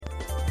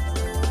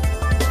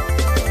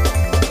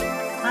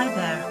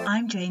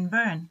Jane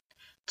Byrne.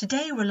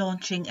 Today we're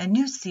launching a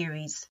new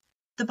series,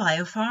 the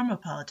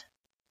BioPharma Pod.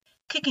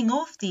 Kicking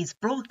off these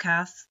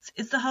broadcasts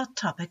is the hot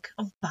topic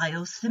of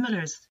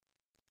biosimilars.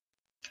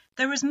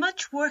 There is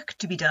much work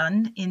to be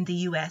done in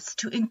the US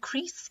to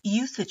increase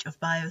usage of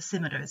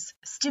biosimilars,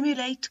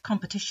 stimulate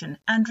competition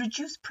and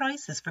reduce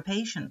prices for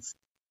patients.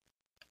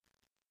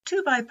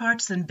 Two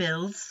bipartisan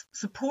bills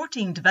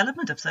supporting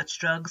development of such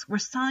drugs were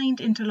signed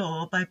into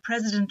law by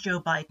President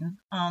Joe Biden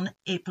on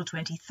April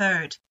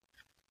 23rd.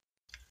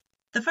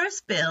 The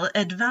first bill,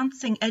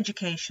 Advancing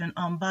Education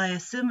on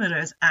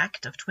Biosimilars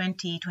Act of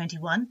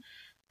 2021,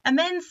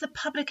 amends the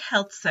Public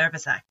Health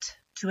Service Act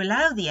to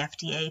allow the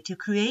FDA to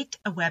create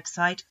a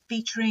website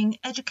featuring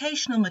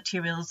educational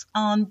materials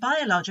on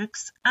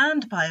biologics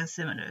and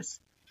biosimilars,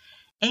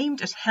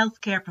 aimed at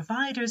healthcare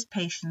providers,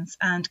 patients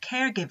and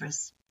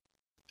caregivers.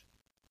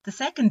 The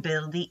second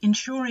bill, the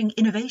Ensuring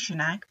Innovation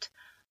Act,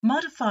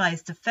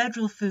 modifies the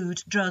Federal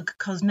Food, Drug,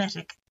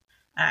 Cosmetic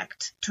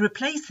Act to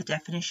replace the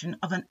definition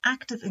of an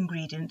active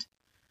ingredient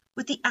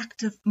with the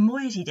active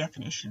moiety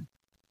definition.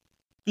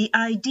 The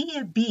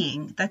idea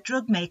being that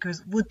drug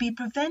makers would be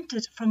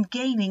prevented from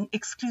gaining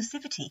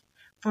exclusivity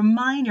for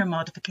minor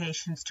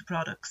modifications to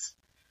products,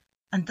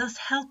 and thus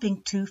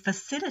helping to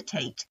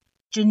facilitate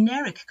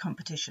generic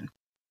competition.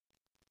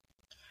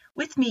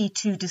 With me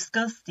to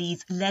discuss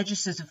these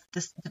legislative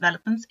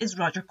developments is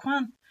Roger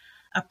Kwan,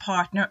 a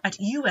partner at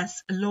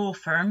US law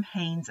firm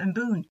Haynes &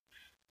 Boone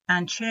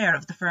and chair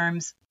of the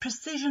firm's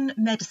Precision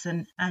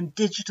Medicine and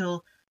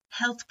Digital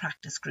Health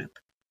Practice Group.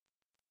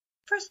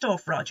 First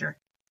off, Roger,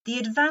 the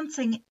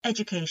Advancing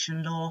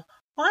Education Law,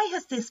 why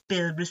has this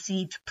bill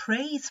received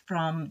praise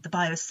from the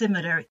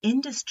biosimilar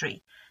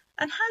industry,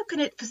 and how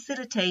can it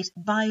facilitate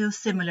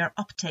biosimilar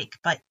uptake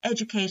by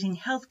educating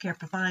healthcare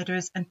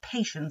providers and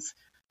patients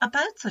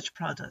about such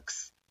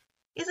products?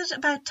 Is it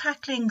about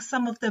tackling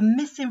some of the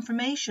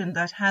misinformation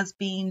that has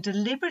been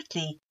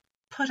deliberately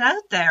put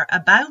out there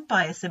about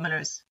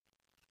biosimilars?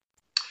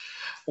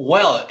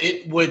 Well,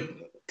 it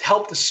would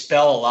help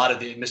dispel a lot of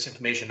the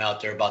misinformation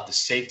out there about the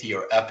safety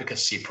or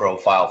efficacy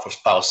profile for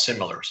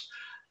biosimilars.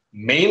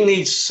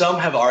 Mainly, some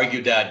have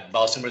argued that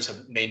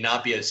biosimilars may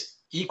not be as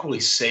equally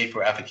safe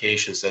or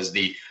efficacious as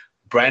the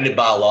branded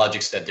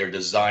biologics that they're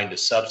designed to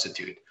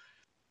substitute.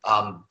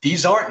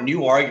 These aren't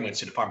new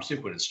arguments in the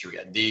pharmaceutical industry.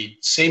 The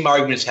same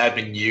arguments have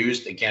been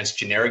used against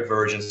generic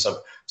versions of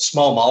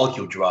small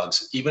molecule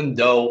drugs, even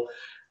though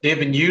they have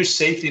been used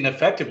safely and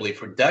effectively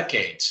for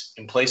decades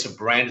in place of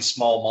branded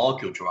small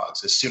molecule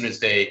drugs as soon as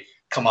they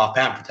come off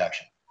patent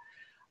protection.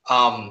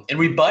 In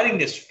rebutting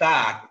this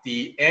fact,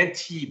 the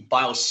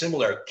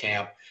anti-biosimilar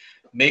camp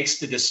makes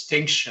the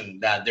distinction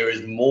that there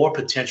is more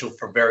potential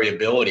for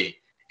variability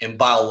in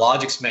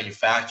biologics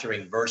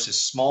manufacturing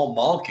versus small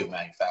molecule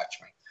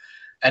manufacturing,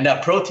 and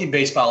that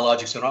protein-based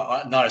biologics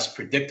are not as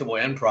predictable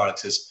end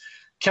products as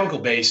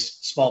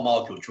chemical-based small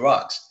molecule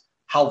drugs.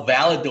 How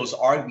valid those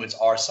arguments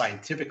are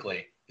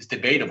scientifically is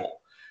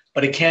debatable,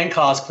 but it can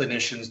cause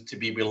clinicians to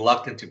be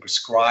reluctant to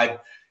prescribe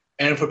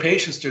and for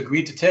patients to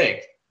agree to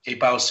take a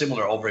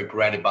biosimilar over a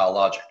branded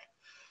biologic.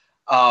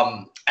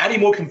 Adding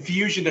more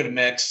confusion to the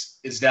mix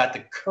is that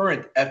the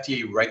current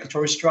FDA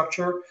regulatory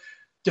structure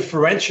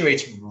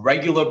differentiates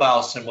regular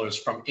biosimilars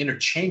from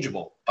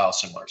interchangeable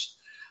biosimilars.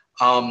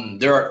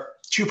 There are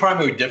two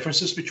primary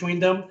differences between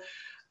them.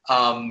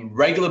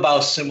 Regular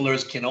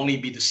biosimilars can only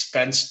be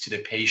dispensed to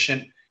the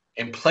patient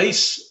in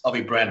place of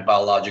a branded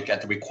biologic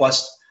at the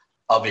request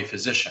of a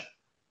physician,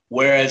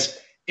 whereas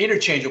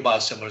interchangeable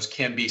biosimilars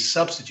can be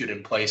substituted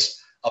in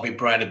place of a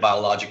branded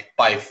biologic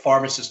by a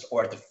pharmacist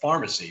or at the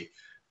pharmacy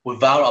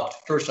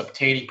without first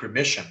obtaining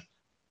permission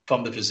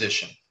from the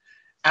physician,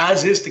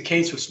 as is the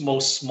case with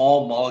most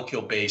small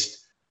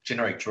molecule-based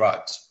generic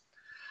drugs.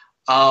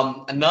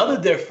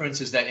 Another difference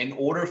is that in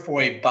order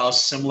for a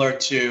biosimilar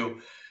to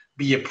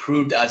be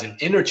approved as an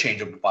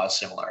interchangeable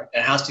biosimilar,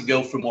 it has to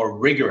go through more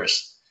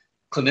rigorous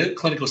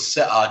clinical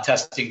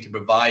testing to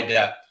provide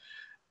that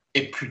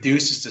it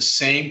produces the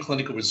same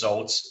clinical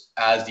results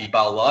as the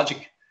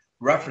biologic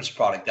reference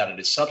product that it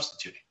is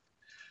substituting.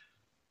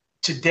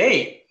 To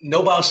date,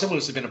 no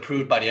biosimilars have been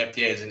approved by the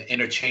FDA as an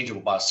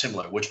interchangeable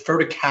biosimilar, which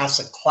further casts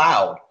a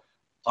cloud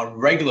on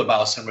regular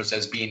biosimilars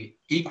as being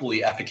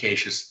equally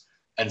efficacious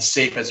and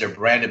safe as their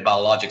branded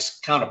biologics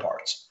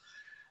counterparts.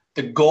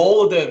 The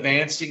goal of the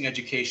Advancing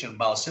Education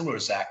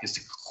Biosimilars Act is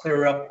to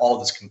clear up all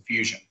this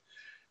confusion,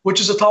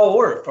 which is a tall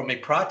order from a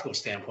practical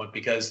standpoint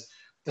because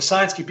the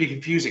science can be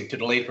confusing to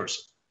the layperson.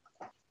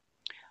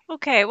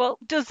 Okay, well,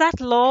 does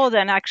that law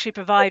then actually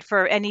provide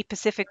for any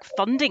specific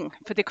funding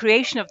for the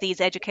creation of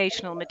these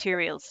educational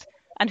materials?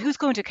 And who's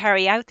going to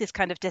carry out this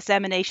kind of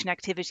dissemination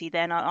activity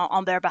then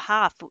on their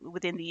behalf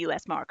within the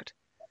US market?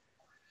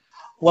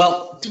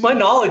 Well, to my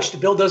knowledge, the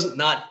bill does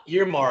not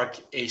earmark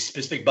a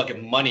specific bucket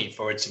of money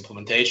for its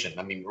implementation.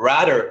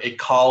 Rather, it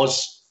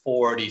calls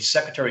for the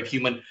Secretary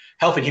of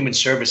Health and Human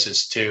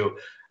Services to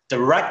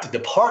direct the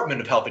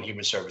Department of Health and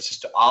Human Services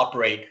to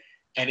operate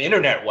an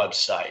internet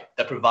website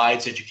that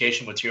provides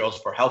education materials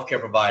for healthcare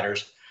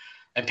providers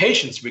and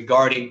patients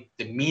regarding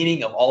the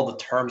meaning of all the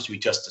terms we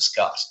just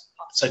discussed,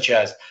 such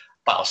as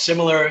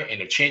biosimilar,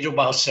 interchangeable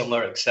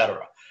biosimilar, et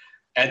cetera.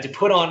 And to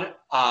put on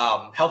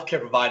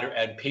healthcare provider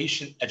and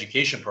patient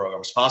education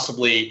programs,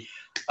 possibly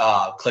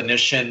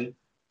clinician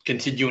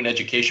continuing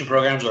education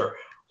programs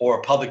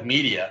or public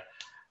media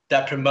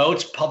that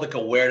promotes public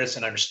awareness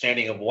and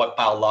understanding of what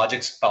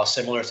biologics,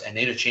 biosimilars, and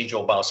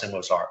interchangeable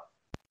biosimilars are.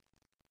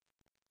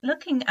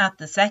 Looking at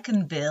the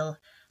second bill,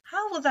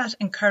 how will that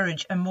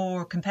encourage a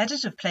more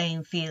competitive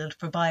playing field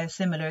for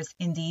biosimilars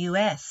in the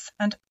US?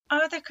 And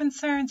are there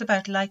concerns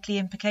about likely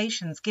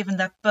implications given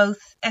that both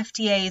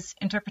FDA's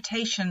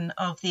interpretation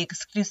of the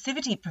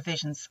exclusivity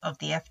provisions of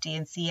the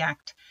FD&C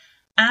Act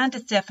and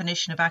its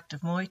definition of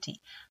active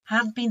moiety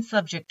have been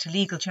subject to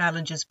legal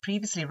challenges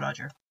previously,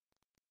 Roger?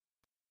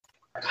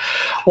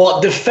 Well,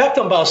 the effect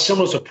on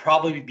biosimilars will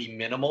probably be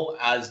minimal,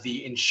 as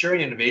the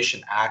Ensuring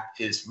Innovation Act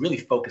is really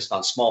focused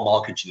on small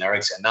molecule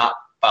generics and not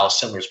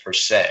biosimilars per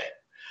se.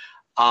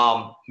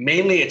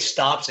 Mainly, it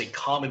stops a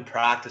common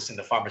practice in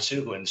the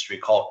pharmaceutical industry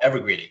called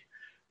evergreening,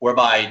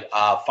 whereby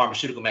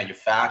pharmaceutical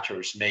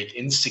manufacturers make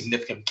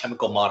insignificant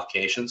chemical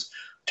modifications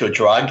to a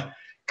drug,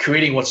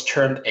 creating what's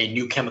termed a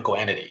new chemical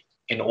entity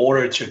in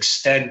order to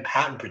extend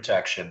patent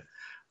protection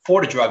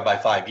for the drug by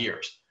 5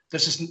 years.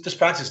 This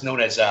practice is known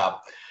as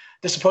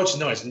this approach is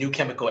known as new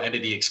chemical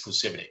entity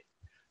exclusivity.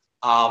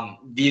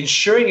 The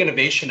Ensuring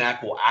Innovation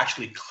Act will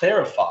actually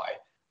clarify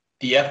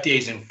the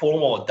FDA's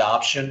informal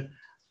adoption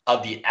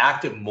of the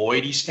active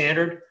moiety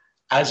standard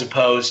as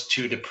opposed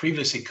to the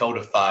previously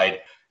codified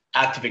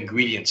active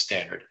ingredient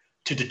standard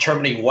to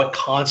determining what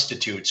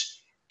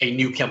constitutes a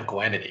new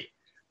chemical entity,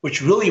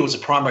 which really was a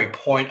primary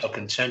point of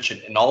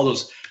contention in all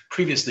those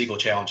previous legal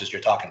challenges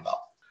you're talking about.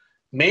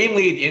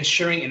 Mainly, the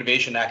Ensuring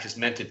Innovation Act is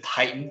meant to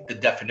tighten the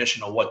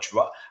definition of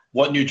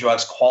what new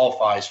drugs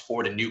qualifies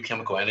for the new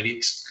chemical entity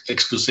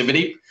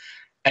exclusivity,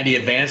 and the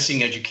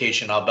Advancing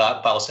Education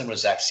about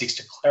Biosimilars Act seeks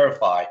to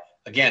clarify,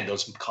 again,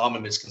 those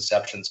common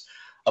misconceptions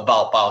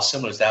about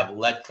biosimilars that have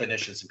led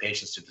clinicians and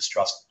patients to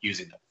distrust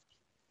using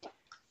them.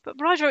 But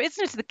Roger,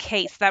 isn't it the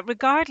case that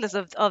regardless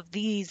of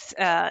these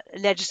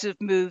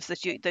legislative moves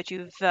that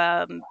you've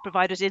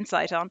provided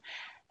insight on,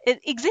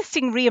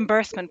 existing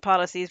reimbursement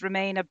policies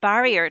remain a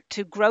barrier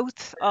to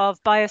growth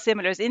of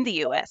biosimilars in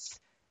the US?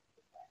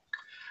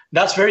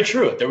 That's very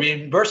true. The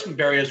reimbursement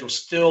barriers will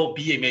still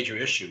be a major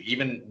issue,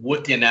 even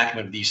with the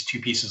enactment of these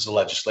two pieces of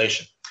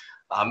legislation.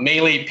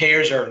 Mainly,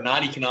 payers are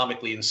not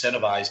economically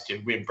incentivized to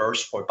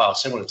reimburse for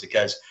biosimilars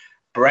because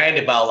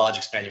branded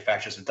biologics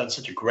manufacturers have done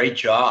such a great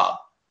job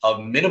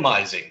of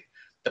minimizing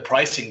the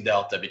pricing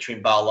delta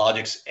between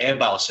biologics and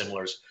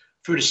biosimilars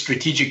through the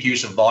strategic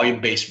use of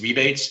volume-based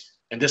rebates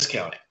and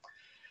discounting.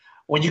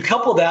 When you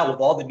couple that with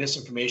all the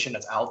misinformation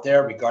that's out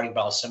there regarding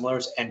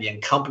biosimilars and the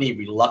accompanying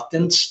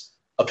reluctance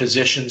of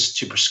physicians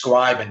to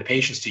prescribe and the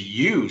patients to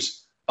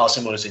use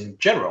biosimilars in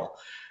general,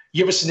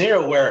 you have a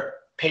scenario where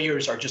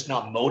payers are just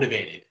not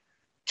motivated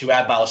to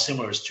add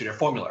biosimilars to their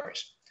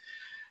formularies.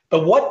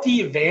 But what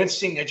the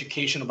Advancing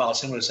Education of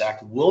Biosimilars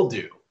Act will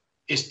do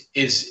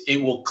is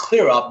it will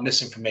clear up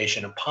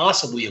misinformation and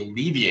possibly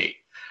alleviate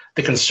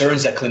the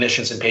concerns that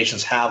clinicians and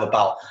patients have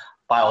about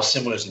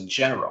biosimilars in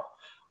general.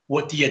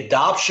 With the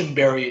adoption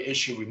barrier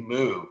issue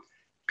removed,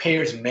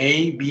 payers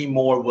may be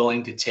more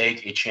willing to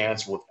take a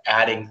chance with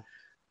adding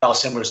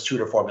biosimilars to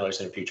their formulas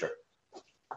in the future.